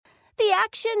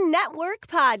Action Network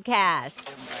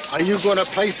podcast. Are you going to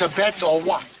place a bet or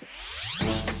what?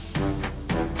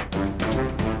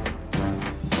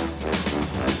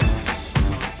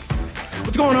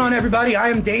 What's going on, everybody? I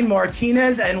am Dane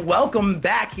Martinez, and welcome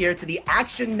back here to the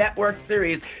Action Network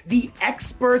series, The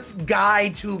Expert's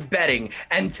Guide to Betting.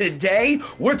 And today,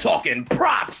 we're talking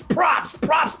props,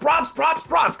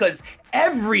 because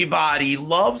everybody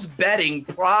loves betting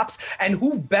props, and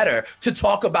who better to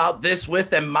talk about this with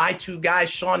than my two guys,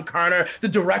 Sean Koerner, the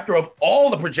director of all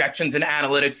the projections and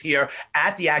analytics here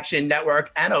at the Action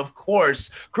Network, and of course,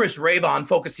 Chris Raybon,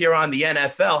 focus here on the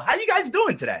NFL. How you guys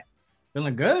doing today?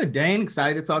 Feeling good, Dane.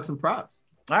 Excited to talk some props.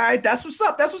 All right, that's what's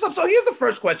up. So here's the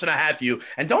first question I have for you,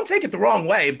 and don't take it the wrong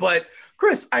way, but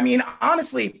Chris, I mean,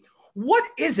 honestly, what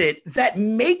is it that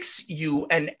makes you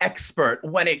an expert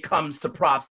when it comes to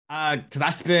props? Because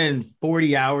I spend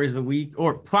 40 hours a week,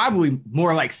 or probably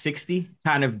more like 60,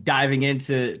 kind of diving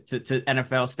into to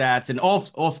NFL stats and all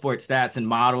sports stats and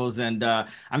models. And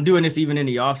I'm doing this even in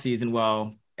the offseason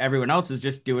while everyone else is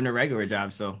just doing a regular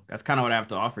job. So that's kind of what I have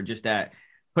to offer, just that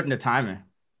putting the time in.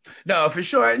 No, for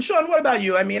sure. And Sean, what about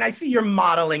you? I mean, I see your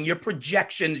modeling, your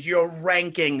projections, your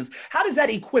rankings. How does that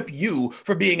equip you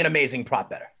for being an amazing prop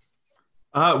bettor?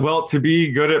 Well, to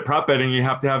be good at prop betting, you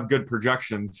have to have good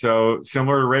projections. So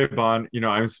similar to Raybon,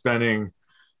 I'm spending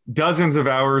dozens of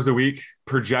hours a week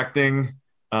projecting,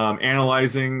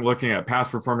 analyzing, looking at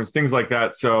past performance, things like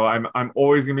that. So I'm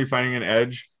always going to be finding an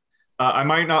edge. I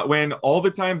might not win all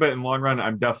the time, but in the long run,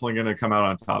 I'm definitely going to come out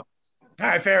on top. All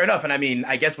right, fair enough. And I mean,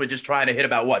 I guess we're just trying to hit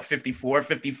about 54,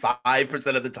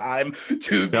 55% of the time,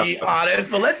 to be honest.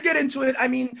 But let's get into it. I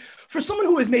mean, for someone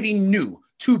who is maybe new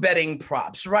to betting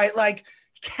props, right? Like,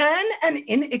 can an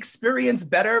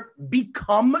inexperienced bettor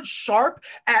become sharp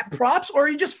at props, or are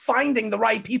you just finding the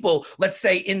right people, let's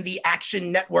say in the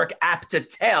Action Network app, to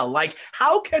tell? Like,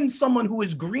 how can someone who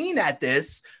is green at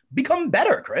this become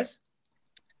better, Chris?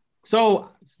 So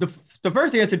the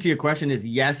first answer to your question is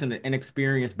yes, and an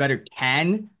inexperienced bettor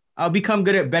can become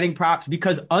good at betting props,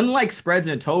 because unlike spreads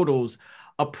and totals,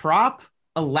 a prop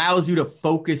allows you to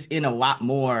focus in a lot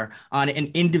more on an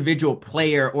individual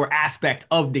player or aspect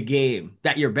of the game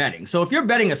that you're betting. So if you're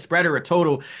betting a spread or a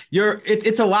total,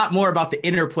 it's a lot more about the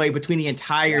interplay between the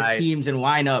entire teams and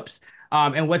lineups,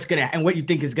 and what you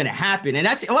think is gonna happen. And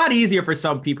that's a lot easier for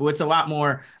some people. It's a lot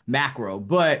more macro.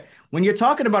 But when you're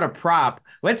talking about a prop,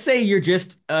 let's say you're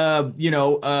just a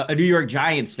New York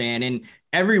Giants fan, and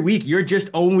every week you're just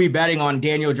only betting on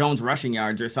Daniel Jones rushing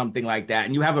yards or something like that,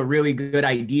 and you have a really good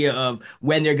idea of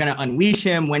when they're going to unleash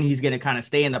him, when he's going to kind of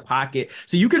stay in the pocket.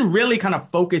 So you can really kind of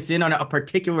focus in on a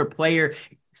particular player.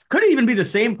 Could even be the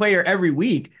same player every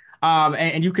week,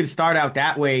 and you can start out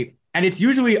that way. And it's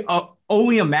usually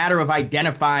only a matter of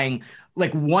identifying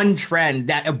like one trend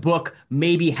that a book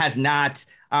maybe has not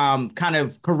kind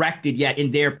of corrected yet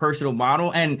in their personal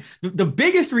model. And the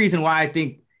biggest reason why I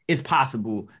think is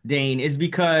possible, Dane, is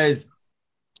because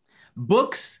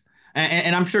books,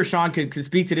 and I'm sure Sean could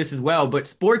speak to this as well, but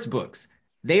sports books,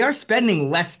 they are spending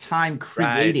less time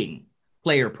creating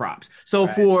player props. So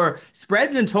for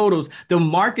spreads and totals, the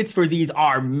markets for these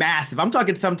are massive. I'm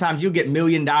talking sometimes you'll get $1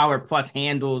 million plus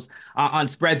handles on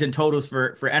spreads and totals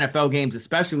for NFL games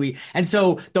especially. And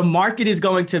so the market is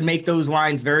going to make those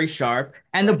lines very sharp.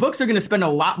 And the books are going to spend a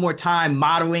lot more time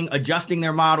modeling, adjusting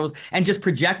their models, and just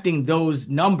projecting those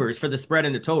numbers for the spread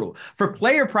and the total. For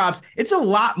player props, it's a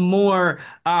lot more,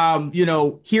 we're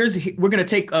going to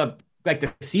take like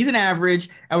the season average,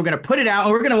 and we're going to put it out,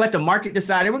 and we're going to let the market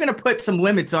decide, and we're going to put some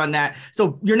limits on that.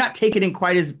 So you're not taking in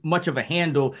quite as much of a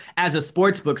handle as a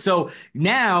sports book. So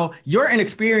now your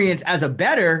inexperience as a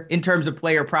bettor in terms of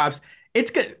player props, it's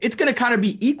going to kind of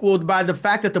be equaled by the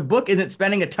fact that the book isn't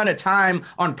spending a ton of time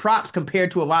on props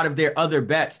compared to a lot of their other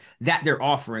bets that they're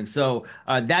offering. So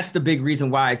that's the big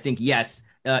reason why I think, yes,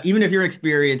 even if you're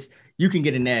experienced, you can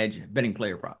get an edge betting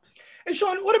player props. And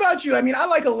Sean, what about you? I mean, I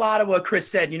like a lot of what Chris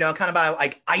said, kind of about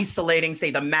like isolating,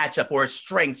 say, the matchup or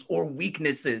strengths or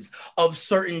weaknesses of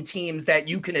certain teams that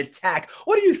you can attack.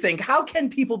 What do you think? How can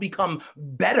people become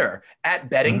better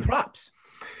at betting props?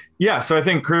 Yeah, so I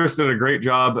think Chris did a great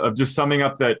job of just summing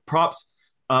up that props,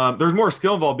 there's more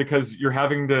skill involved because you're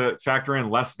having to factor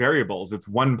in less variables. It's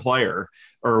one player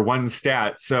or one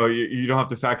stat. So you don't have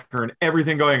to factor in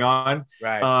everything going on.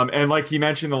 Right. And like he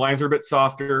mentioned, the lines are a bit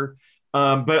softer.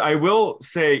 But I will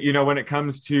say, when it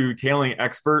comes to tailing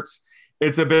experts,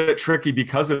 it's a bit tricky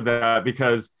because of that,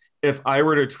 because if I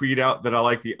were to tweet out that I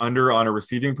like the under on a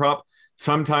receiving prop,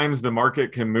 sometimes the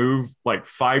market can move like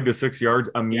 5 to 6 yards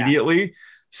immediately. Yeah.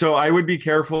 So I would be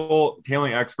careful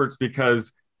tailing experts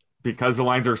because the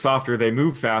lines are softer, they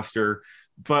move faster.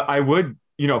 But I would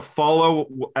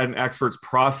follow an expert's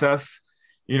process.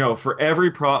 For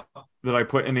every prop that I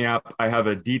put in the app, I have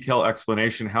a detailed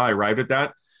explanation how I arrived at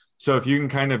that. So if you can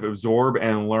kind of absorb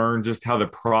and learn just how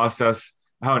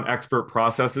an expert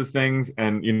processes things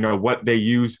and, what they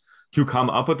use to come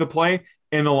up with the play,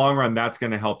 in the long run, that's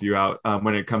going to help you out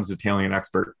when it comes to tailing an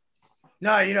expert.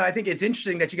 No, I think it's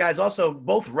interesting that you guys also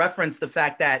both reference the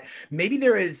fact that maybe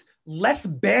there is less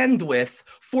bandwidth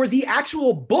for the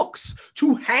actual books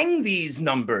to hang these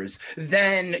numbers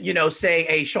than, say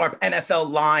a sharp NFL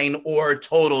line or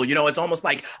total. It's almost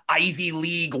like Ivy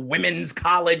League women's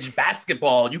college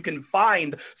basketball. You can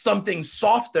find something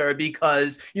softer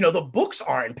because, the books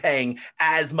aren't paying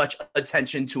as much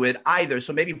attention to it either.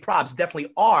 So maybe props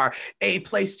definitely are a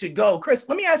place to go. Chris,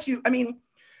 let me ask you,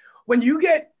 when you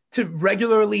get to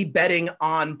regularly betting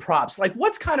on props, like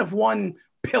what's kind of one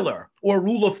pillar or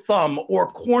rule of thumb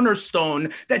or cornerstone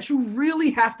that you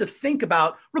really have to think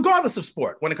about regardless of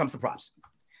sport when it comes to props?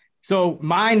 So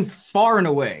mine far and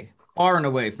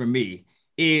away for me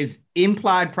is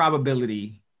implied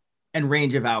probability and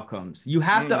range of outcomes. You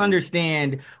have to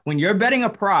understand when you're betting a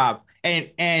prop,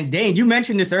 and Dane, you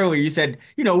mentioned this earlier, you said,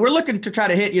 we're looking to try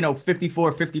to hit,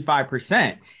 54,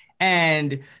 55%.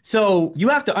 And so you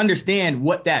have to understand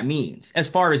what that means as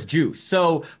far as juice.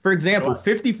 So, for example,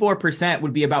 54%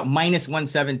 would be about minus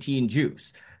 117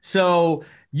 juice. So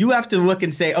you have to look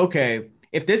and say, okay,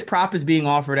 if this prop is being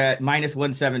offered at minus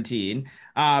 117,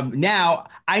 now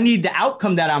I need the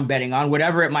outcome that I'm betting on,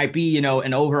 whatever it might be,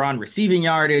 an over on receiving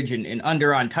yardage and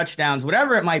under on touchdowns,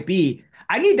 whatever it might be.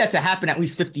 I need that to happen at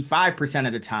least 55%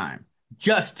 of the time,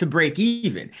 just to break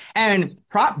even. And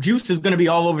prop juice is going to be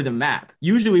all over the map.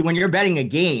 Usually when you're betting a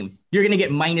game, you're going to get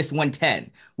minus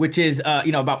 110, which is,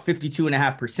 about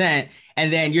 52.5%.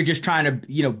 And then you're just trying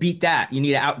to, beat that. You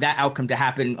need that outcome to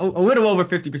happen a little over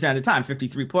 50% of the time,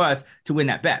 53 plus to win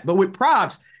that bet. But with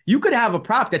props, you could have a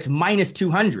prop that's minus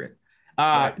 200.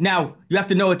 Right. Now, you have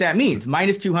to know what that means.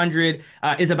 Minus 200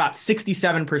 is about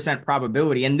 67%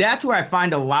 probability. And that's where I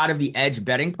find a lot of the edge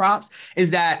betting props is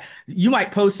that you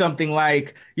might post something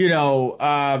like,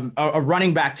 a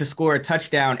running back to score a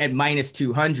touchdown at minus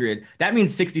 200. That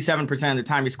means 67% of the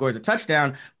time he scores a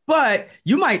touchdown. But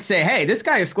you might say, hey, this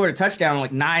guy has scored a touchdown in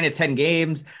like 9 to 10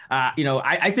 games.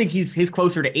 I think he's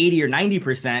closer to 80 or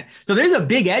 90%. So there's a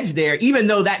big edge there, even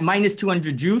though that minus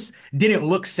 200 juice didn't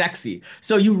look sexy.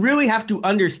 So you really have to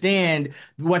understand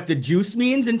what the juice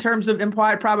means in terms of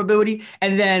implied probability.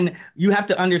 And then you have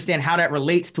to understand how that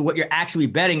relates to what you're actually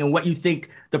betting and what you think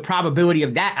the probability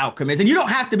of that outcome is. And you don't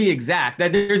have to be exact.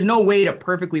 There's no way to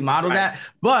perfectly model that.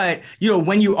 But,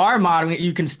 when you are modeling it,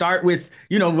 you can start with,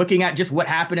 looking at just what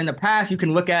happened in the past. You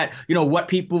can look at,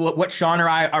 what Sean or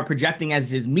I are projecting as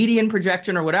his median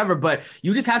projection or whatever. But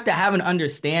you just have to have an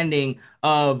understanding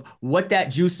of what that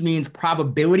juice means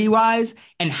probability wise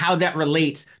and how that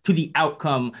relates to the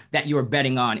outcome that you're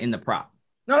betting on in the prop.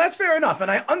 No, that's fair enough.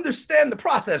 And I understand the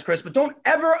process, Chris, but don't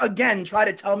ever again try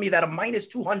to tell me that a minus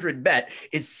 200 bet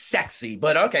is sexy.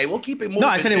 But okay, we'll keep it moving. No,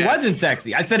 I said it wasn't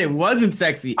sexy. I said it wasn't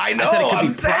sexy. I know. I said it could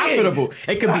be profitable.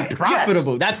 It could be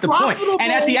profitable. Yes, that's the point.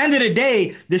 And at the end of the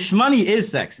day, the shmoney is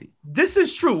sexy. This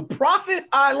is true. Profit,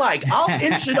 I like. I'll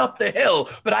inch it up the hill,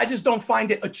 but I just don't find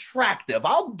it attractive.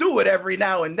 I'll do it every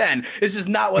now and then. It's just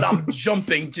not what I'm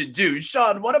jumping to do.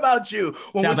 Sean, what about you?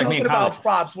 When we're talking about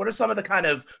props, what are some of the kind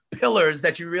of pillars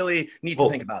that you really need to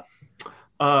think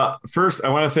about? First, I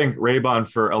want to thank Raybon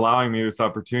for allowing me this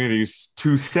opportunity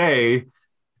to say,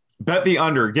 bet the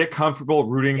under. Get comfortable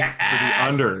rooting for the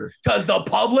under. Because the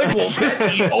public will bet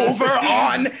the over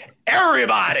on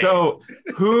everybody. So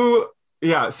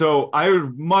I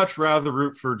would much rather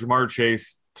root for Jamar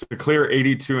Chase to clear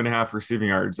 82.5 receiving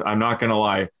yards. I'm not going to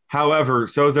lie. However,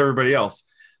 so is everybody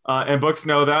else. And books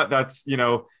know that. That's,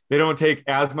 they don't take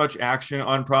as much action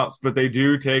on props, but they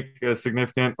do take a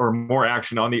significant or more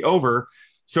action on the over.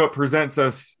 So it presents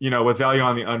us, with value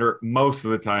on the under most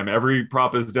of the time. Every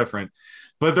prop is different.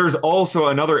 But there's also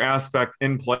another aspect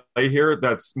in play here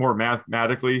that's more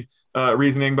mathematically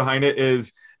reasoning behind it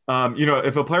is,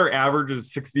 if a player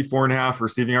averages 64.5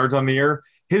 receiving yards on the year,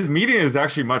 his median is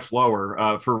actually much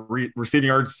lower for receiving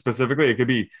yards specifically. It could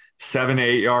be 7 to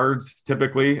 8 yards.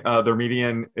 Typically, their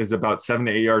median is about 7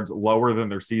 to 8 yards lower than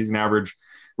their season average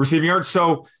receiving yards.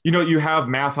 So, you have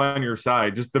math on your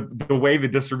side, just the way the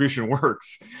distribution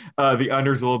works, the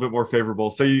under is a little bit more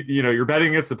favorable. So, you're betting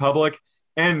against the public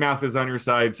and math is on your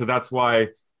side. So that's why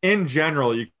in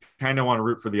general, you kind of want to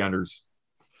root for the unders.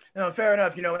 No, fair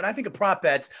enough. When I think of prop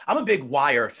bets, I'm a big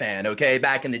Wire fan, okay,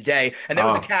 back in the day. And there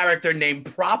was a character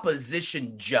named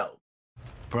Proposition Joe.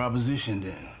 Proposition,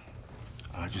 then.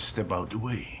 I'll just step out the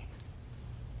way.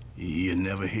 You'll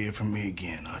never hear from me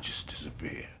again. I'll just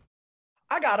disappear.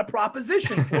 I got a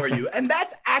proposition for you. And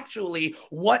that's actually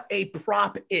what a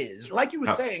prop is. Like you were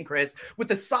saying, Chris, with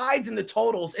the sides and the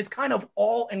totals, it's kind of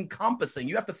all encompassing.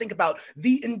 You have to think about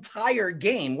the entire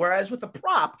game. Whereas with a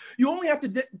prop, you only have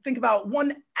to think about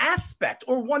one aspect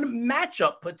or one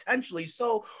matchup potentially.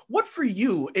 So what for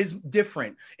you is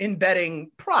different in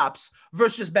betting props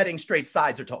versus just betting straight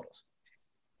sides or totals?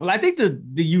 Well, I think the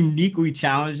uniquely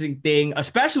challenging thing,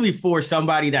 especially for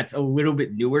somebody that's a little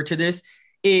bit newer to this,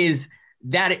 is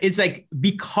that it's like,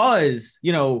 because,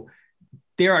 you know,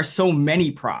 there are so many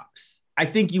props, I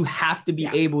think you have to be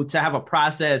able to have a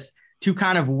process to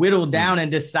kind of whittle down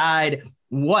and decide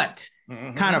what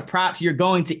kind of props you're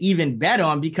going to even bet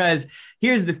on. Because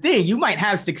here's the thing, you might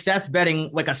have success betting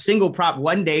like a single prop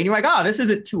one day and you're like, oh, this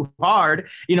isn't too hard,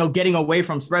 you know, getting away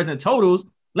from spreads and totals.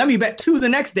 Let me bet 2 the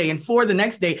next day and 4 the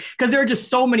next day, because there are just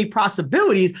so many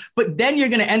possibilities, but then you're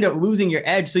going to end up losing your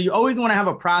edge. So you always want to have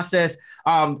a process,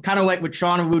 kind of like what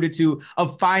Sean alluded to,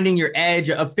 of finding your edge,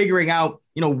 of figuring out,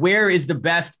 you know, where is the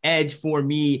best edge for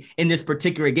me in this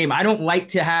particular game. I don't like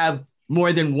to have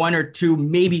more than 1 or 2,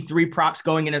 maybe 3 props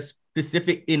going in a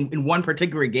specific in one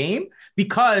particular game,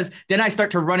 because then I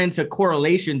start to run into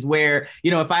correlations where,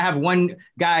 you know, if I have one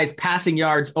guy's passing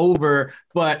yards over,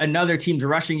 but another team's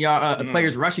rushing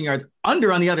player's rushing yards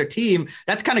under on the other team,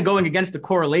 that's kind of going against the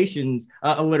correlations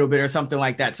a little bit or something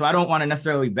like that. So I don't want to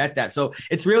necessarily bet that. So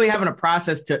it's really having a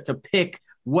process to pick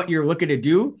what you're looking to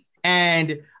do.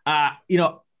 And, you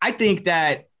know, I think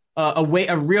that a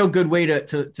real good way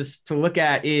to look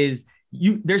at is,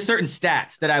 there's certain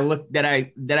stats that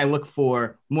I look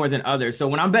for more than others. So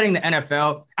when I'm betting the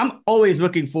NFL, I'm always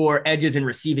looking for edges in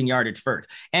receiving yardage first.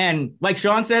 And like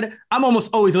Sean said, I'm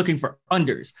almost always looking for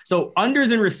unders. So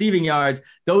unders in receiving yards,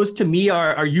 those to me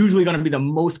are usually going to be the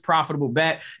most profitable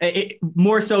bet,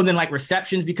 more so than like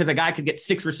receptions, because a guy could get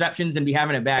 6 receptions and be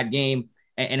having a bad game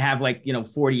and have like, you know,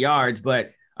 40 yards,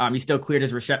 but he still cleared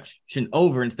his reception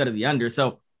over instead of the under.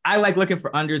 So I like looking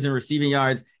for unders in receiving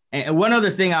yards. And one other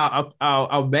thing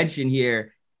I'll mention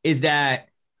here is that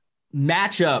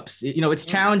matchups, you know, it's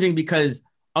challenging because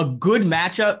a good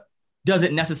matchup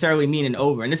doesn't necessarily mean an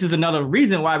over. And this is another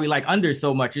reason why we like under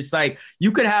so much. It's like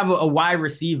you could have a wide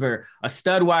receiver, a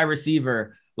stud wide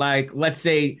receiver, like let's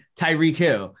say Tyreek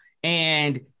Hill.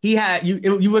 And he had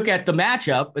you look at the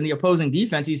matchup and the opposing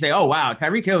defense, you say, oh, wow,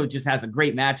 Tyreek Hill just has a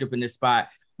great matchup in this spot.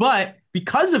 But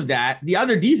because of that, the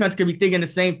other defense could be thinking the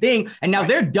same thing. And now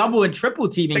they're double and triple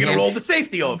teaming. They're going to roll the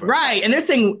safety over. Right. And they're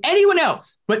saying anyone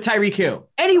else but Tyreek Hill,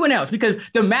 anyone else, because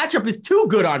the matchup is too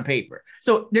good on paper.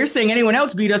 So they're saying anyone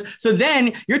else beat us. So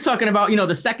then you're talking about, you know,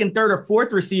 the second, third, or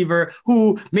fourth receiver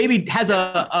who maybe has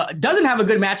doesn't have a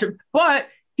good matchup, but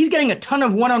he's getting a ton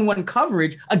of one-on-one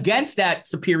coverage against that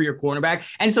superior cornerback.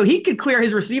 And so he could clear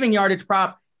his receiving yardage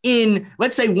prop in,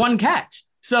 let's say, 1 catch.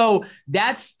 So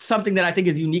that's something that I think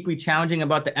is uniquely challenging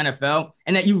about the NFL,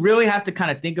 and that you really have to kind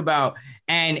of think about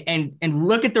and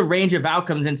look at the range of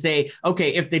outcomes and say,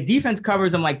 okay, if the defense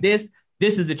covers him like this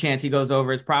is the chance he goes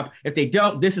over his prop. If they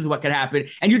don't, this is what could happen.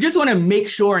 And you just want to make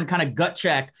sure and kind of gut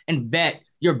check and vet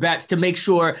your bets to make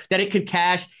sure that it could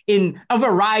cash in a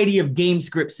variety of game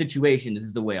script situations,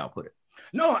 is the way I'll put it.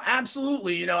 No,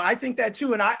 absolutely. You know, I think that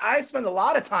too. And I spend a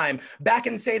lot of time back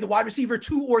in, say, the wide receiver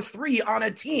 2 or 3 on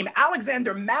a team.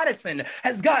 Alexander Madison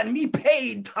has gotten me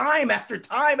paid time after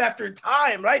time after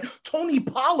time, right? Tony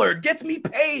Pollard gets me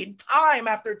paid time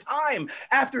after time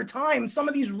after time. Some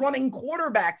of these running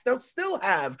quarterbacks, they'll still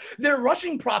have their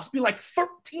rushing props be like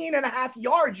 13.5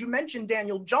 yards. You mentioned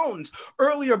Daniel Jones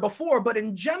earlier before, but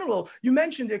in general, you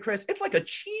mentioned it, Chris, it's like a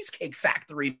Cheesecake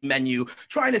Factory menu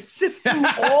trying to sift through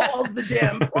all of the damn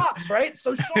props, right?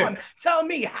 So Sean, tell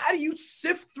me, how do you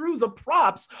sift through the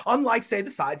props, unlike, say,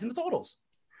 the sides and the totals?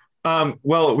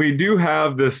 Well, we do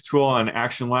have this tool on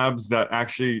Action Labs that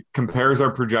actually compares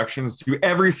our projections to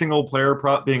every single player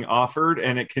prop being offered,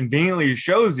 and it conveniently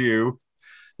shows you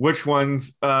which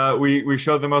ones we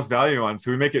show the most value on.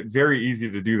 So we make it very easy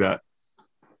to do that.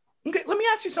 Okay, let me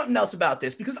ask you something else about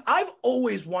this, because I've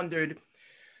always wondered,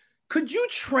 could you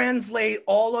translate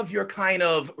all of your kind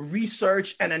of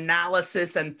research and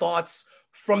analysis and thoughts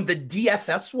from the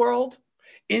DFS world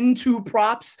into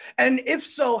props? And if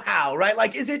so, how, right?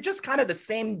 Like, is it just kind of the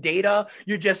same data?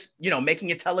 You're just, you know,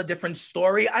 making it tell a different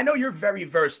story? I know you're very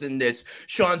versed in this,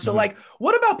 Sean. So like,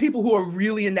 what about people who are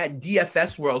really in that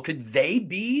DFS world? Could they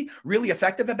be really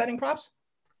effective at betting props?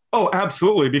 Oh,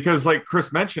 absolutely. Because like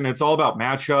Chris mentioned, it's all about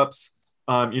matchups,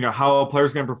 you know, how a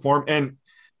player's going to perform. And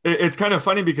it's kind of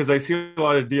funny because I see a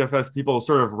lot of DFS people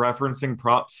sort of referencing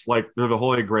props like they're the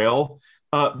holy grail.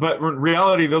 But in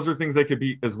reality, those are things they could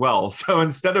beat as well. So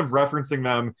instead of referencing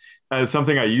them as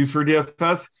something I use for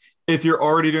DFS, if you're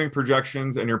already doing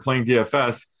projections and you're playing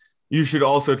DFS, you should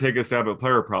also take a stab at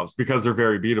player props because they're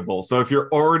very beatable. So if you're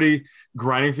already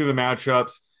grinding through the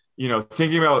matchups,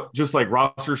 thinking about just like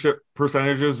rostership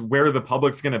percentages, where the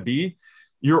public's going to be,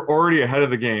 you're already ahead of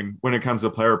the game when it comes to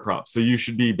player props. So you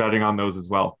should be betting on those as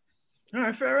well. All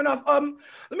right, fair enough. Let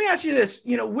me ask you this.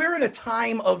 We're in a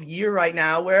time of year right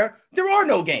now where there are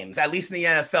no games, at least in the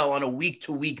NFL, on a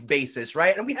week-to-week basis,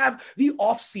 right? And we have the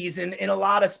off season in a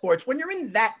lot of sports. When you're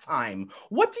in that time,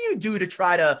 what do you do to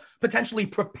try to potentially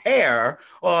prepare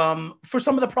for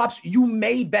some of the props you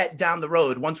may bet down the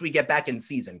road once we get back in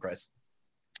season, Chris?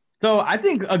 So I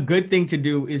think a good thing to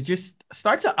do is just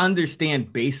start to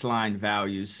understand baseline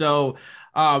values. So,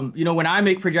 when I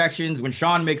make projections, when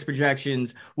Sean makes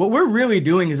projections, what we're really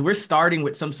doing is we're starting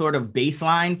with some sort of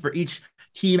baseline for each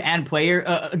team and player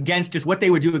against just what they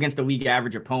would do against a league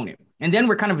average opponent. And then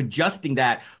we're kind of adjusting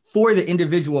that for the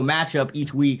individual matchup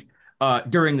each week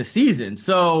during the season.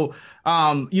 So,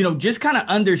 just kind of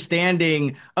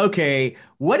understanding, okay,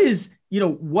 what is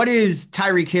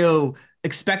Tyreek Hill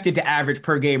expected to average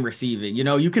per game receiving?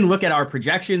 You can look at our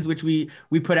projections, which we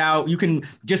put out. You can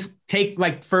just take,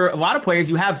 like, for a lot of players,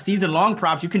 you have season long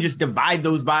props. You can just divide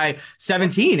those by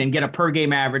 17 and get a per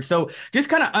game average. So just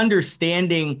kind of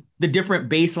understanding the different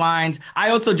baselines.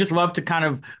 I also just love to kind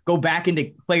of go back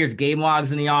into players' game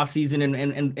logs in the off season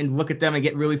and look at them and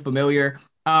get really familiar.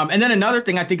 And then another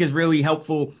thing I think is really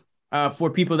helpful for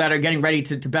people that are getting ready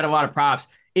to bet a lot of props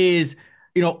is,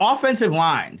 offensive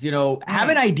lines, have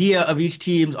an idea of each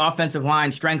team's offensive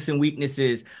line strengths and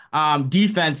weaknesses,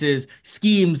 defenses,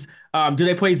 schemes. Do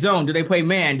they play zone? Do they play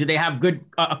man? Do they have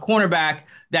a cornerback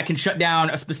that can shut down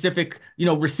a specific,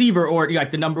 receiver or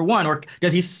like the number one, or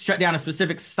does he shut down a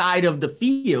specific side of the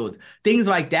field? Things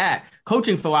like that.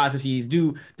 Coaching philosophies.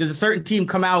 Does a certain team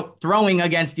come out throwing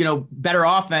against, better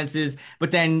offenses,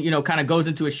 but then, kind of goes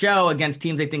into a shell against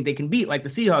teams they think they can beat, like the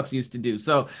Seahawks used to do.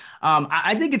 So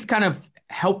I think it's kind of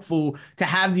helpful to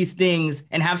have these things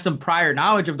and have some prior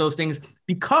knowledge of those things,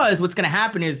 because what's going to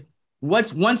happen is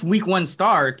once week one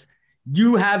starts,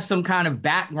 you have some kind of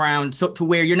background to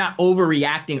where you're not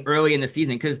overreacting early in the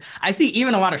season. Because I see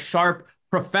even a lot of sharp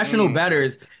professional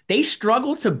bettors, they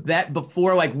struggle to bet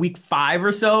before like week 5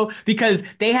 or so because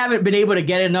they haven't been able to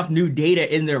get enough new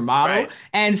data in their model. Right.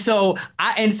 And so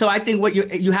I think what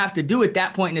you have to do at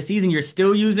that point in the season, you're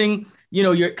still using,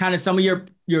 your kind of some of your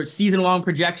season-long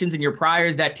projections and your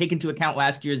priors that take into account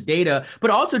last year's data, but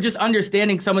also just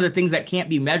understanding some of the things that can't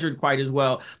be measured quite as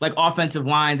well, like offensive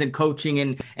lines and coaching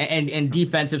and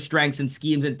defensive strengths and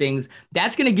schemes and things.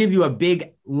 That's going to give you a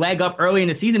big leg up early in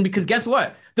the season, because guess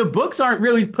what? The books aren't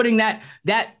really putting that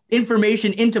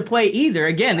information into play either.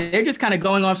 Again, they're just kind of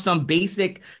going off some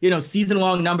basic,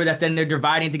 season-long number that then they're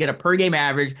dividing to get a per-game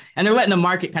average, and they're letting the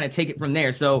market kind of take it from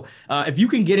there. So if you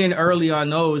can get in early on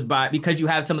those because you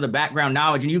have some of the background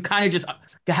knowledge and you kind of just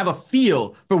have a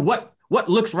feel for what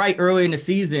looks right early in the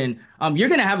season, you're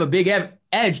going to have a big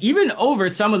edge, even over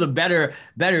some of the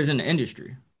bettors in the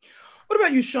industry. What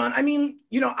about you, Sean? I mean,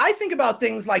 I think about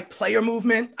things like player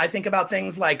movement. I think about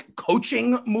things like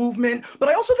coaching movement, but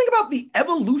I also think about the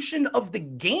evolution of the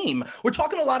game. We're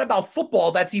talking a lot about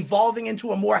football that's evolving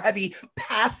into a more heavy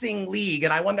passing league,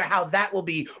 and I wonder how that will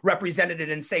be represented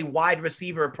in, say, wide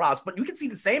receiver props. But you can see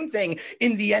the same thing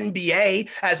in the NBA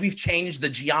as we've changed the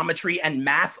geometry and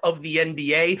math of the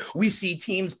NBA. We see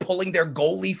teams pulling their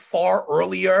goalie far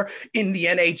earlier in the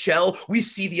NHL. We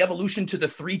see the evolution to the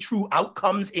 3 true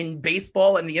outcomes in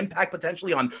baseball and the impact potentially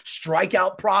on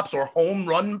strikeout props or home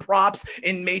run props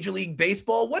in Major League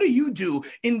Baseball. What do you do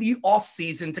in the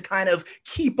offseason to kind of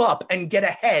keep up and get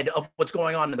ahead of what's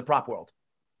going on in the prop world?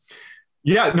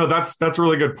 Yeah, no, that's a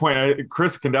really good point.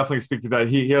 Chris can definitely speak to that.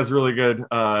 He has a really good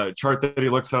chart that he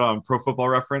looks at on Pro Football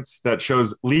Reference that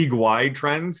shows league-wide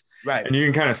trends. Right. And you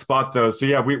can kind of spot those. So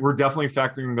yeah, we're definitely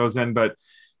factoring those in, but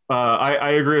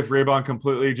I agree with Raybon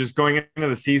completely. Just going into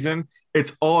the season,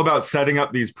 it's all about setting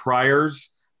up these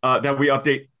priors that we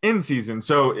update in season.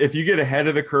 So if you get ahead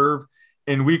of the curve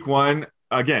in week 1,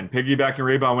 again, piggybacking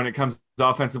Raybon when it comes to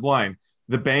offensive line,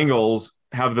 the Bengals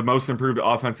have the most improved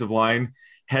offensive line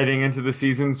heading into the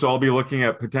season. So I'll be looking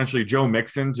at potentially Joe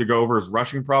Mixon to go over his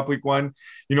rushing prop week 1.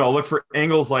 I'll look for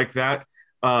angles like that.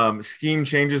 Scheme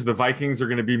changes. The Vikings are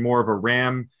going to be more of a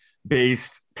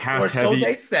Ram-based pass heavy. So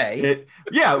they say.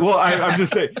 I'm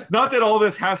just saying, not that all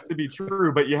this has to be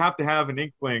true, but you have to have an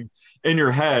inkling in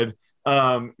your head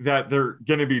that they're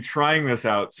going to be trying this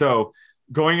out. So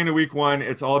going into week 1,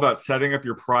 it's all about setting up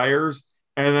your priors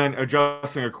and then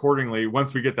adjusting accordingly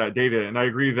once we get that data. And I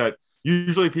agree that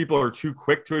usually people are too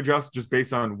quick to adjust just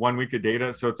based on 1 week of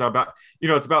data. So it's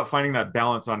about finding that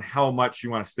balance on how much you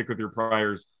want to stick with your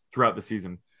priors throughout the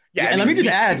season. Yeah, and let me just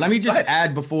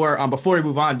add before we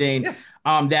move on, Dane,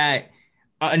 that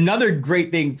another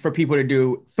great thing for people to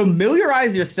do,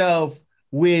 familiarize yourself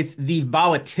with the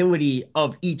volatility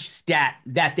of each stat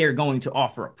that they're going to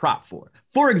offer a prop for.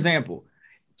 For example,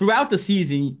 throughout the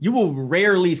season, you will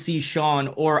rarely see Sean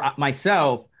or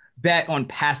myself bet on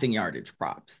passing yardage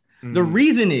props. Mm-hmm. The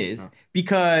reason is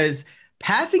because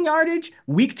passing yardage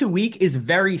week to week is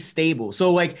very stable.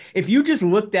 So like if you just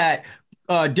looked at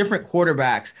different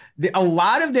quarterbacks, a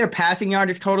lot of their passing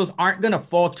yardage totals aren't going to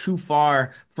fall too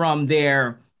far from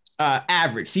their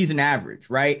season average,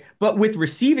 right? But with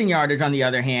receiving yardage, on the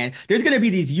other hand, there's going to be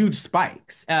these huge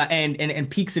spikes and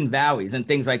peaks and valleys and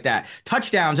things like that.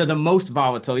 Touchdowns are the most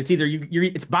volatile. It's either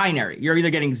it's binary. You're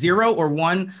either getting 0 or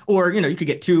 1, or you could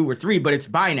get 2 or 3, but it's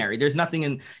binary. There's nothing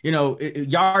in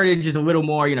yardage is a little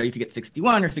more. You could get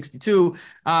 61 or 62,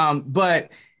 but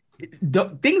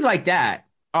things like that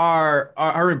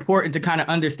are important to kind of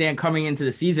understand coming into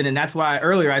the season. And that's why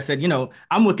earlier I said,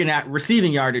 I'm looking at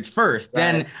receiving yardage first,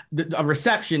 right, then the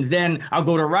receptions, then I'll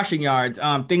go to rushing yards,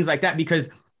 things like that, because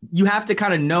you have to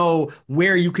kind of know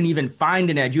where you can even find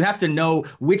an edge. You have to know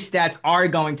which stats are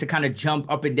going to kind of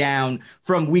jump up and down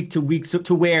from week to week,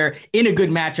 to where in a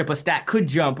good matchup, a stat could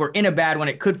jump, or in a bad one,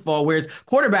 it could fall. Whereas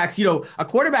quarterbacks, a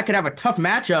quarterback could have a tough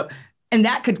matchup, and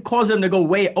that could cause them to go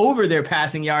way over their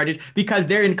passing yardage because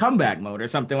they're in comeback mode or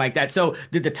something like that. So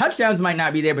the touchdowns might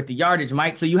not be there, but the yardage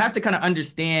might. So you have to kind of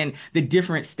understand the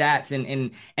different stats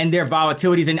and their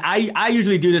volatilities. And I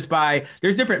usually do this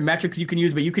there's different metrics you can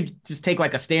use, but you could just take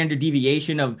like a standard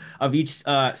deviation of each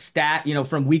stat,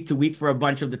 from week to week for a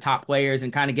bunch of the top players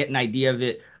and kind of get an idea of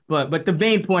it. But the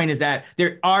main point is that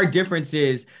there are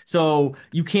differences, so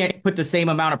you can't put the same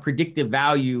amount of predictive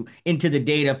value into the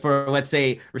data for, let's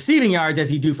say, receiving yards as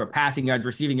you do for passing yards.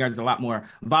 Receiving yards is a lot more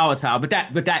volatile, but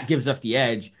that gives us the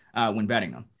edge when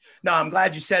betting them. No, I'm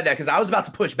glad you said that, because I was about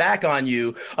to push back on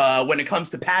you when it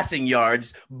comes to passing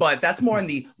yards, but that's more in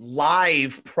the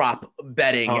live prop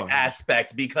betting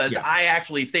aspect, because I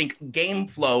actually think game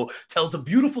flow tells a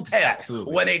beautiful tale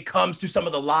when it comes to some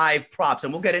of the live props.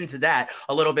 And we'll get into that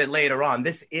a little bit later on.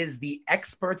 This is the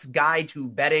Expert's Guide to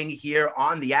Betting here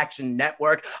on the Action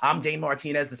Network. I'm Dane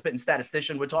Martinez, the Spitting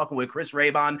Statistician. We're talking with Chris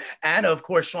Raybon and, of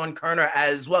course, Sean Koerner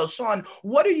as well. Sean,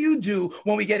 what do you do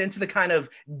when we get into the kind of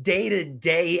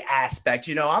day-to-day aspect?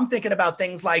 I'm thinking about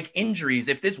things like injuries.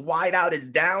 If this wideout is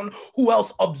down, who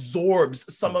else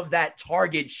absorbs some of that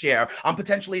target share? I'm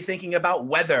potentially thinking about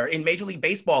weather in Major League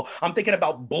Baseball. I'm thinking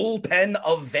about bullpen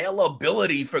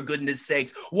availability, for goodness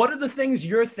sakes. What are the things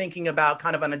you're thinking about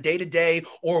kind of on a day-to-day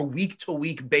or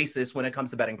week-to-week basis when it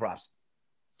comes to betting props?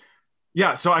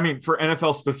 Yeah. So, for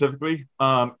NFL specifically,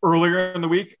 earlier in the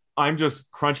week, I'm just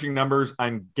crunching numbers.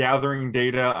 I'm gathering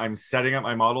data. I'm setting up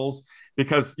my models,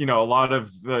 because, a lot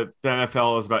of the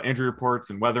NFL is about injury reports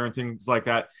and weather and things like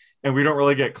that. And we don't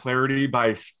really get clarity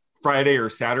by Friday or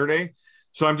Saturday.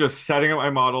 So I'm just setting up my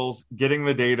models, getting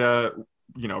the data,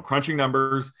 crunching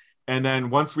numbers. And then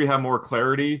once we have more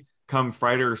clarity come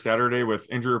Friday or Saturday with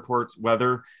injury reports,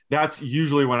 weather, that's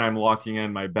usually when I'm locking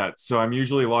in my bets. So I'm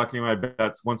usually locking in my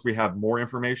bets once we have more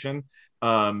information.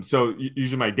 So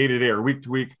usually my day-to-day or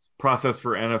week-to-week process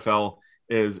for NFL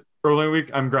is early in the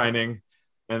week, I'm grinding.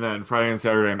 And then Friday and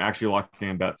Saturday, I'm actually locking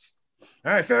in bets.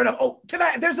 All right, fair enough. Oh,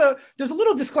 there's a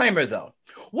little disclaimer though.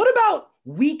 What about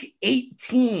week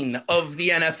 18 of the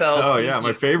NFL season? Oh yeah,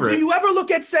 my favorite. Do you ever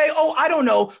look at, say,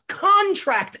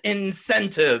 contract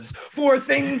incentives for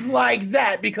things like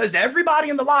that? Because everybody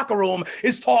in the locker room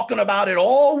is talking about it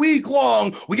all week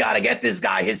long. We got to get this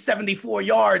guy his 74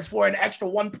 yards for an extra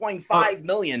 1.5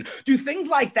 million. Do things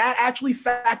like that actually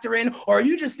factor in, or are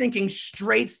you just thinking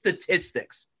straight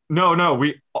statistics? No,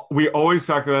 we always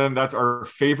factor that in. That's our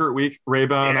favorite week.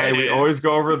 Raybon and I, we always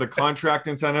go over the contract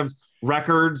incentives,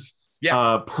 records,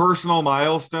 personal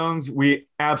milestones. We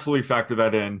absolutely factor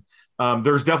that in.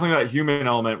 There's definitely that human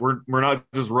element. We're not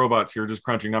just robots here, just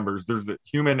crunching numbers. There's the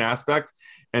human aspect,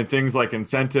 and things like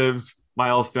incentives,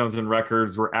 milestones, and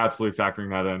records. We're absolutely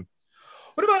factoring that in.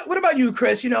 What about you,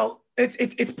 Chris?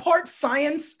 It's part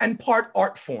science and part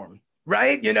art form.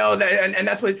 Right? And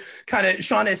that's what kind of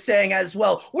Sean is saying as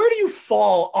well. Where do you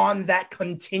fall on that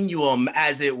continuum,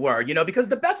 as it were? Because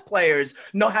the best players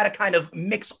know how to kind of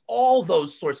mix all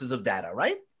those sources of data,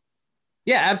 right?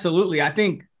 Yeah, absolutely. I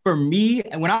think for me,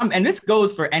 and this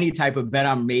goes for any type of bet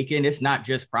I'm making, it's not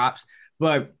just props,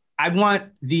 but I want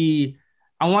the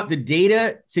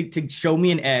data to show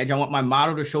me an edge. I want my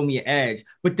model to show me an edge,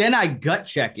 but then I gut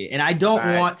check it. And I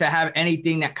don't want to have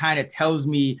anything that kind of tells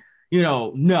me,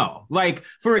 No. Like,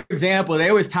 for example,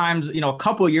 there was times, a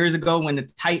couple of years ago when the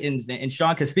Titans, and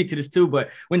Sean can speak to this too,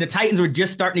 but when the Titans were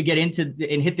just starting to get into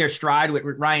and hit their stride with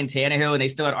Ryan Tannehill, and they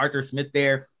still had Arthur Smith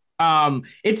there,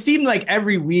 it seemed like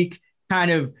every week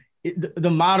kind of the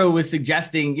motto was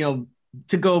suggesting,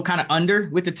 to go kind of under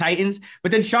with the Titans.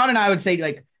 But then Sean and I would say,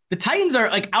 like, the Titans are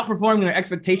like outperforming their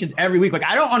expectations every week. Like,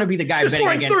 I don't want to be the guy betting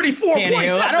against 34 Tannehill.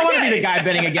 points. I don't want to be the guy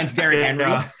betting against Derrick Henry.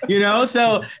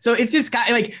 So it's just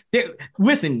like,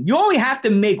 listen, you only have to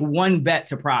make one bet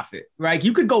to profit, right?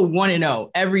 You could go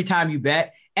 1-0 every time you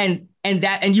bet, and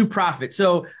you profit.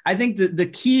 So I think the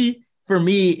key for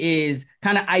me is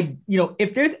kind of,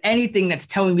 if there's anything that's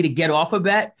telling me to get off a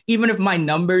bet, even if my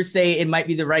numbers say it might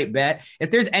be the right bet,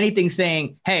 if there's anything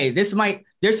saying, hey,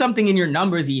 there's something in your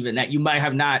numbers even that you might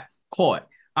have not caught,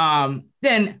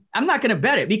 then I'm not going to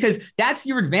bet it, because that's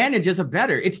your advantage as a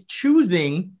bettor. It's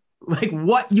choosing like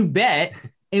what you bet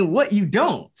and what you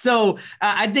don't. So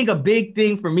I think a big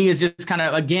thing for me is just kind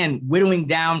of, again, whittling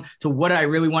down to what I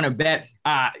really want to bet.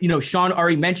 Sean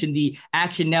already mentioned the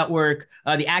Action Network,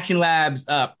 the Action Labs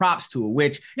props tool,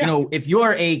 which, if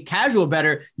you're a casual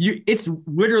bettor, it's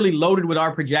literally loaded with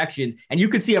our projections, and you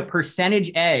can see a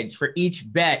percentage edge for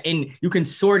each bet, and you can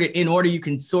sort it in order. You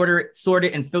can sort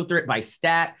it and filter it by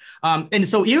stat. And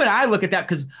so even I look at that,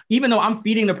 because even though I'm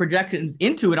feeding the projections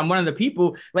into it, I'm one of the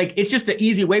people, like, it's just an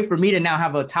easy way for me to now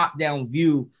have a top-down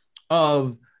view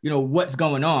of, what's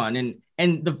going on.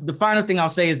 And the final thing I'll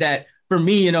say is that, for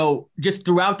me, just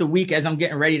throughout the week, as I'm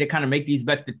getting ready to kind of make these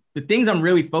bets, the things I'm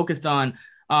really focused on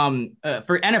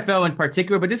for NFL in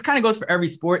particular, but this kind of goes for every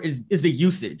sport, is the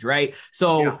usage, right?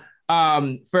 So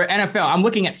for NFL, I'm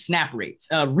looking at snap rates,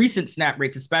 recent snap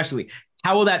rates especially.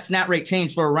 How will that snap rate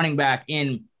change for a running back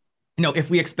in, if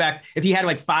he had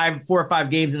like 4 or 5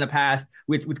 games in the past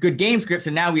with good game scripts,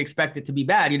 and now we expect it to be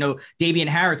bad. Davian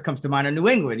Harris comes to mind in New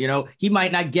England. He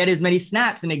might not get as many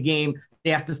snaps in a game. They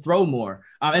have to throw more.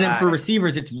 And then for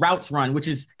receivers, it's routes run, which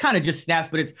is kind of just snaps,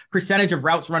 but it's percentage of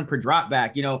routes run per drop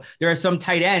back. There are some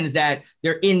tight ends that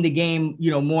they're in the game,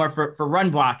 more for run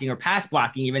blocking or pass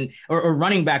blocking even, or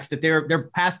running backs that they're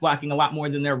pass blocking a lot more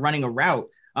than they're running a route.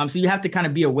 So you have to kind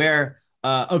of be aware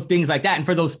of things like that. And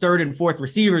for those third and fourth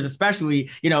receivers,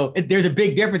 especially, there's a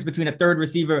big difference between a third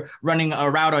receiver running a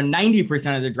route on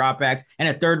 90% of the dropbacks and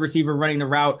a third receiver running the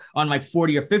route on like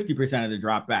 40 or 50% of the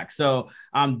dropbacks. So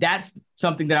that's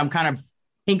something that I'm kind of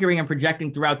tinkering and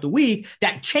projecting throughout the week,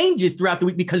 that changes throughout the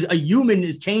week because a human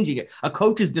is changing it. A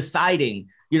coach is deciding,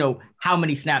 how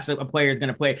many snaps a player is going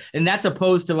to play. And that's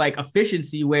opposed to like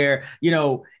efficiency where,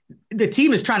 the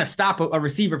team is trying to stop a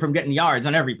receiver from getting yards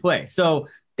on every play. So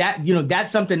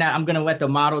that's something that I'm going to let the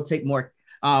model take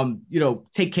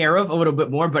care of a little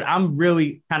bit more, but I'm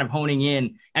really kind of honing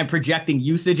in and projecting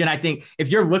usage. And I think if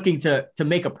you're looking to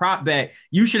make a prop bet,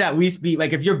 you should at least be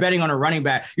like, if you're betting on a running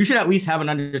back, you should at least have an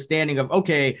understanding of,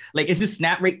 okay, like, is this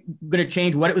snap rate going to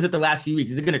change? What was it the last few weeks?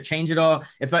 Is it going to change at all?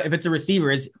 If it's a receiver,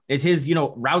 is his,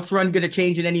 routes run going to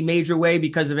change in any major way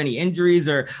because of any injuries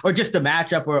or just the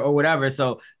matchup or whatever?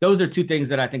 So those are two things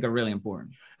that I think are really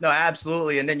important. No,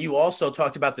 absolutely. And then you also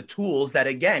talked about the tools that,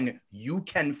 again, you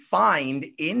can find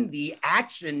in the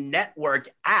Action Network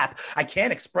app. I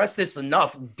can't express this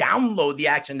enough. Download the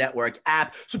Action Network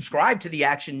app, subscribe to the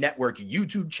Action Network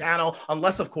YouTube channel,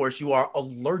 unless, of course, you are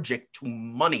allergic to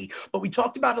money. But we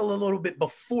talked about it a little bit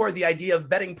before, the idea of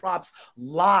betting props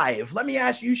live. Let me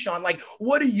ask you, Sean, like,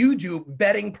 what do you do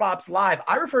betting props live?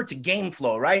 I refer to game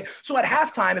flow, right? So at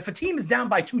halftime, if a team is down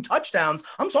by 2 touchdowns,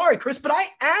 I'm sorry, Chris, but I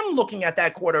am looking at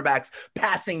that quarterback's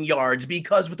passing yards,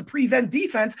 because with the prevent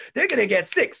defense, they're going to get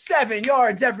 6-7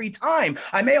 yards every time.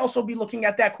 I may also be looking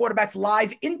at that quarterback's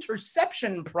live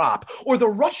interception prop or the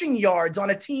rushing yards on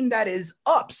a team that is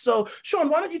up. So, Sean,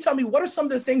 why don't you tell me, what are some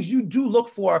of the things you do look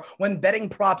for when betting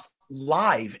props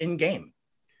live in game?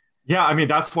 Yeah, I mean,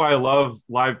 that's why I love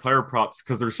live player props,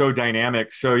 because they're so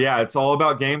dynamic. So, yeah, it's all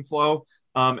about game flow.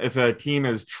 If a team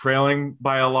is trailing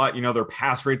by a lot, their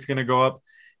pass rate's going to go up.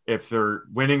 If they're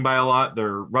winning by a lot,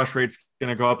 their rush rate's going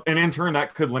to go up. And in turn,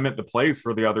 that could limit the plays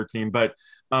for the other team. But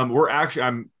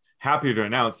I'm happy to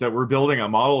announce that we're building a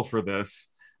model for this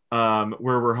where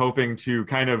we're hoping to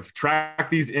kind of track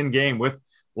these in game with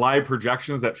live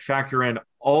projections that factor in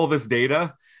all this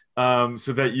data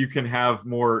so that you can have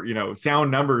more, sound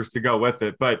numbers to go with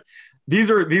it. But these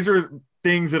are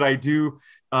things that I do,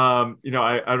 I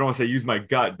don't want to say use my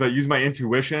gut, but use my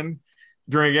intuition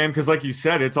during a game, because like you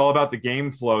said, it's all about the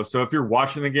game flow. So if you're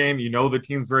watching the game, the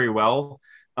teams very well,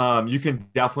 you can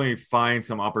definitely find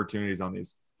some opportunities on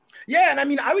these. Yeah, and I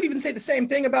mean, I would even say the same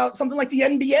thing about something like the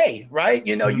NBA, right?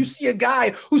 You know, you see a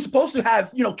guy who's supposed to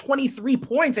have, 23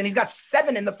 points and he's got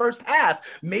 7 in the first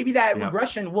half. Maybe that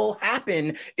regression will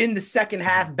happen in the second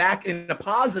half back in a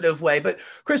positive way. But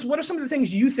Chris, what are some of the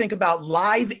things you think about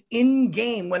live in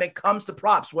game when it comes to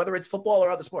props, whether it's football or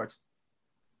other sports?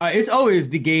 It's always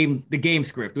the game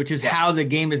script, which is how the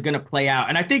game is going to play out.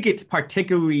 And I think it's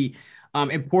particularly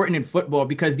important in football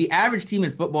because the average team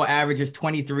in football averages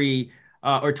 23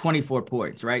 or 24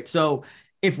 points, right? So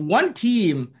if one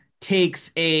team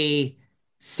takes a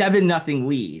 7-0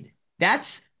 lead,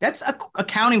 that's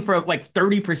accounting for like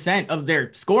 30% of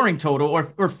their scoring total or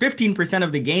 15%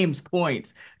 of the game's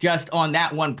points just on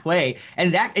that one play.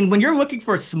 And when you're looking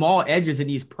for small edges in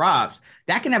these props,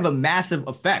 that can have a massive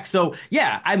effect. So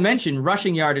yeah, I mentioned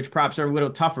rushing yardage props are a little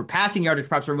tougher. Passing yardage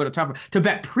props are a little tougher to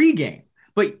bet pregame.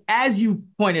 But as you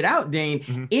pointed out,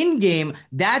 Dane, in game,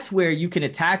 that's where you can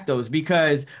attack those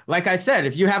because, like I said,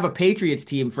 if you have a Patriots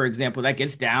team, for example, that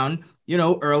gets down,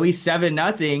 early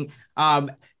 7-0,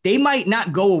 they might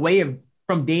not go away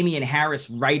from Damian Harris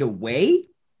right away,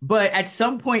 but at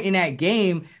some point in that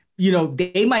game,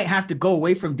 they might have to go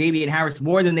away from Damian Harris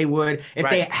more than they would if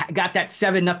they got that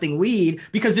 7-0 lead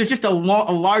because there's just a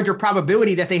larger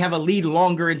probability that they have a lead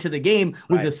longer into the game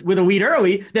with a lead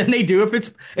early than they do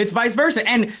if it's vice versa.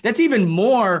 And that's even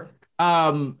more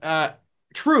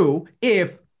true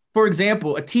if, for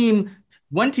example,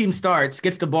 one team starts,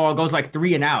 gets the ball, goes like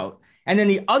 3 and out, and then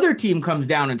the other team comes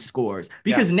down and scores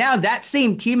because now that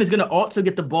same team is going to also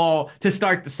get the ball to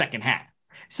start the second half.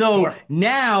 So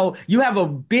now you have a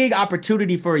big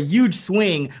opportunity for a huge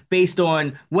swing based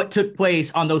on what took place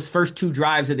on those first 2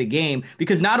 drives of the game,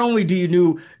 because not only do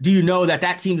you know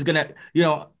that team's going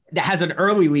to, that has an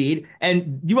early lead,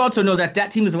 and you also know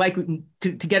that team is likely to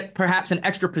get perhaps an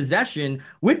extra possession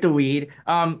with the lead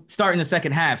starting the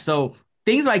second half. So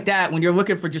things like that, when you're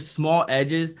looking for just small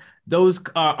edges, those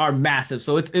are massive.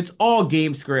 So it's all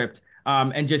game script.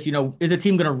 And just, is a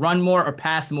team going to run more or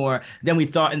pass more than we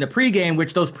thought in the pregame,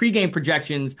 which those pregame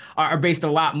projections are based a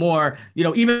lot more,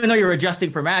 even though you're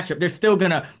adjusting for matchup, they're still going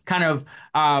to kind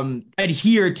of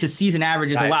adhere to season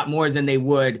averages a lot more than they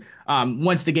would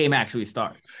once the game actually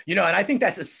starts. And I think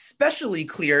that's especially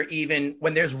clear even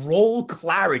when there's role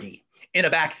clarity in a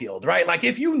backfield, right? Like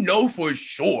if you know for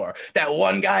sure that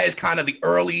one guy is kind of the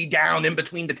early down in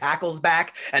between the tackles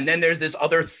back, and then there's this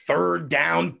other third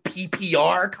down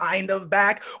PPR kind of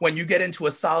back, when you get into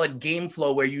a solid game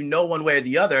flow where one way or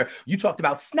the other, you talked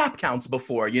about snap counts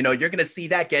before, you're going to see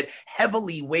that get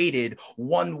heavily weighted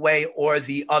one way or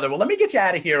the other. Well, let me get you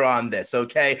out of here on this,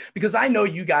 okay? Because I know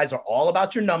you guys are all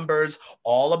about your numbers,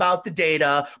 all about the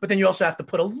data, but then you also have to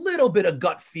put a little bit of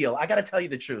gut feel. I got to tell you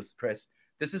the truth, Chris.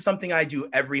 This is something I do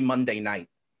every Monday night.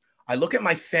 I look at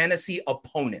my fantasy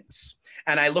opponents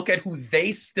and I look at who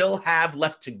they still have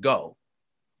left to go.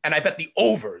 And I bet the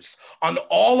overs on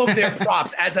all of their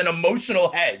props as an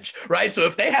emotional hedge, right? So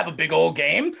if they have a big old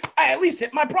game, I at least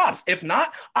hit my props. If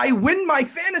not, I win my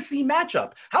fantasy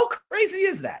matchup. How crazy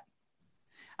is that?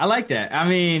 I like that. I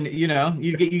mean, you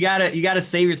gotta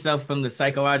save yourself from the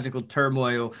psychological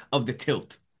turmoil of the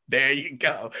tilt. There you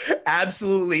go.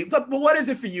 Absolutely. But what is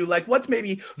it for you? Like, what's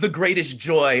maybe the greatest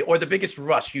joy or the biggest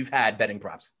rush you've had betting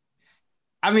props?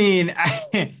 I mean,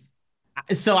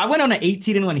 so I went on an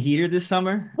 18-1 heater this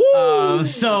summer.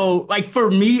 So like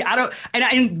for me,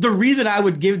 and the reason I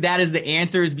would give that as the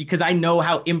answer is because I know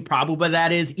how improbable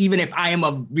that is, even if I am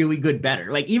a really good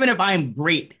bettor. Like even if I am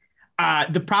great,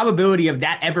 the probability of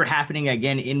that ever happening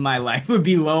again in my life would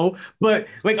be low. But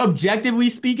like objectively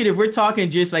speaking, if we're talking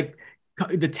just like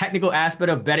the technical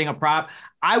aspect of betting a prop,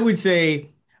 I would say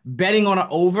betting on an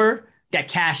over that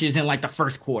cashes in like the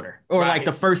first quarter or like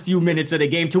the first few minutes of the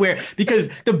game, because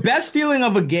the best feeling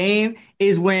of a game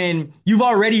is when you've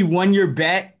already won your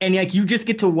bet and like you just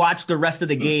get to watch the rest of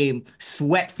the game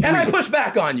sweat free. And I push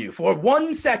back on you for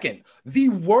 1 second. The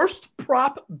worst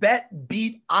prop bet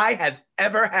beat I have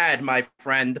ever had, my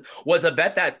friend, was a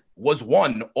bet that was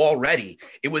won already.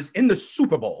 It was in the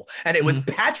Super Bowl, and it was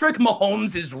Patrick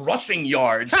Mahomes' rushing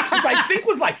yards, which I think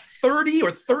was like 30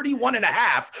 or 31 and a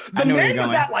half. The man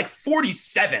was at like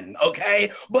 47,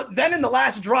 okay? But then in the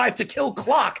last drive to kill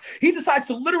clock, he decides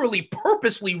to literally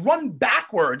purposely run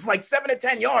backwards like 7 to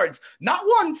 10 yards, not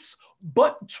once,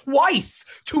 but twice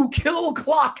to kill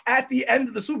clock at the end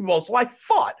of the Super Bowl. So I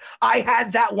thought I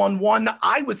had that one won.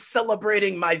 I was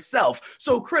celebrating myself.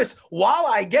 So Chris, while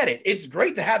I get it, it's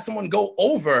great to have someone go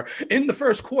over in the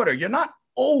first quarter. You're not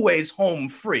always home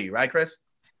free, right, Chris?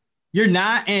 You're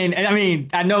not. And I mean,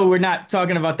 I know we're not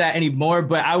talking about that anymore,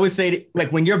 but I would say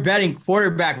like when you're betting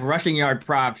quarterback rushing yard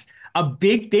props, a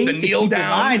big thing to keep in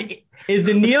mind is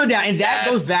the kneel down. And that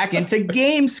goes back into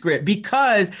game script,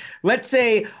 because let's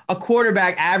say a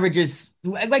quarterback averages,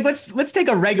 like let's take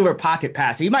a regular pocket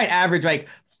passer. You might average like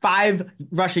 5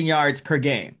 rushing yards per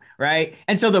game, right?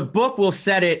 And so the book will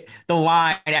set the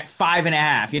line at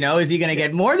 5.5. Is he going to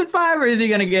get more than 5, or is he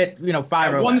going to get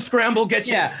 5 or one less? Scramble gets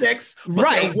you 6, but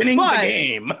they're winning the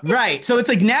game. Right. So it's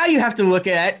like now you have to look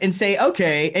at and say,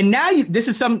 okay, and now this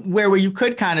is somewhere where you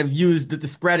could kind of use the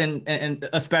spread and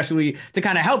especially to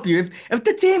kind of help you. If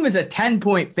the team is a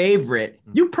 10-point favorite,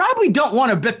 you probably don't want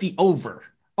to bet the over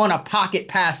on a pocket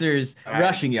passer's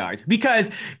rushing yards,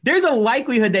 because there's a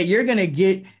likelihood that you're going to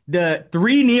get the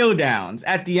 3 kneel downs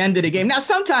at the end of the game. Now,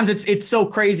 sometimes it's so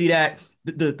crazy that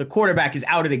the quarterback is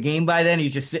out of the game by then.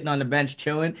 He's just sitting on the bench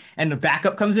chilling, and the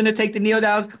backup comes in to take the kneel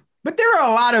downs. But there are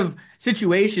a lot of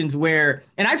situations where,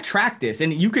 and I've tracked this,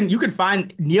 and you can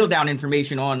find kneel down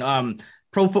information on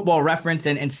Pro Football Reference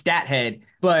and StatHead,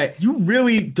 but you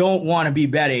really don't want to be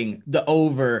betting the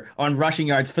over on rushing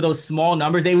yards for those small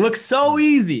numbers. They look so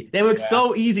easy. They look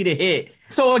so easy to hit.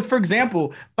 So, like, for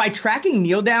example, by tracking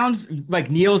kneel downs, like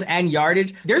kneels and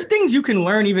yardage, there's things you can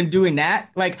learn even doing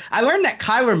that. Like, I learned that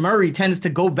Kyler Murray tends to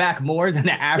go back more than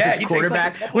the average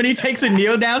quarterback when he takes a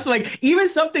kneel down. So, like, even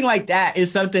something like that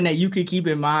is something that you could keep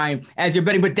in mind as you're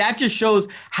betting. But that just shows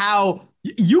how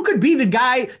you could be the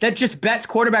guy that just bets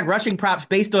quarterback rushing props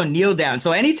based on kneel down.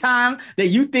 So anytime that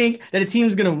you think that a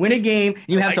team's going to win a game, and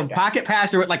you have some pocket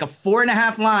passer with like a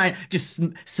 4.5 line, just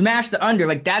smash the under.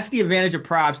 Like, that's the advantage of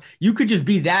props. You could just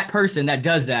be that person that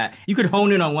does that. You could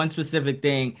hone in on one specific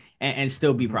thing and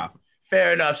still be profitable.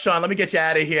 Fair enough. Sean, let me get you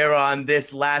out of here on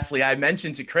this. Lastly, I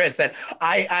mentioned to Chris that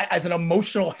I as an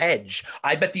emotional hedge,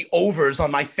 I bet the overs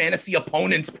on my fantasy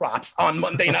opponents' props on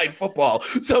Monday Night Football.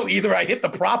 So either I hit the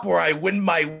prop or I win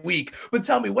my week. But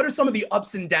tell me, what are some of the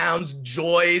ups and downs,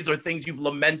 joys, or things you've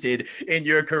lamented in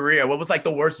your career? What was like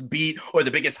the worst beat or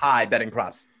the biggest high betting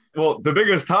props? Well, the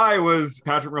biggest high was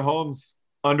Patrick Mahomes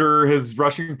under his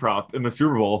rushing prop in the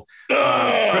Super Bowl.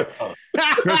 Chris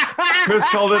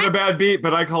called it a bad beat,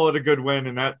 but I call it a good win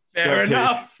in that Fair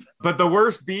enough. case. But the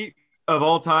worst beat of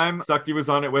all time, Stuckey was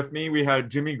on it with me. We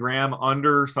had Jimmy Graham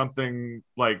under something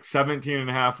like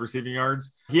 17.5 receiving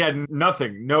yards. He had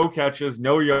nothing, no catches,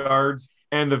 no yards.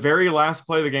 And the very last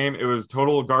play of the game, it was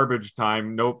total garbage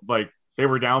time. Nope, like they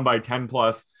were down by 10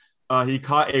 plus. He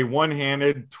caught a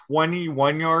one-handed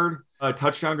 21-yard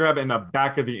touchdown grab in the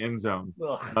back of the end zone,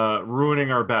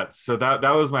 ruining our bets. So that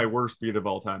was my worst beat of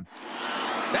all time.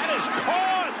 That is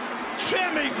caught!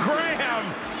 Jimmy Graham!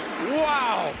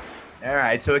 Wow! All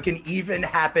right, so it can even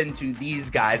happen to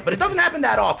these guys, but it doesn't happen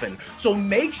that often. So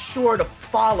make sure to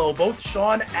follow both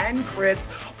Sean and Chris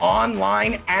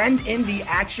online and in the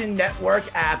Action Network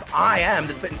app. I am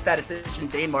the spitting statistician,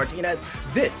 Dane Martinez.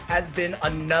 This has been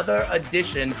another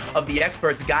edition of the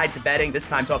Expert's Guide to Betting, this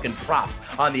time talking props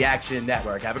on the Action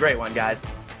Network. Have a great one, guys.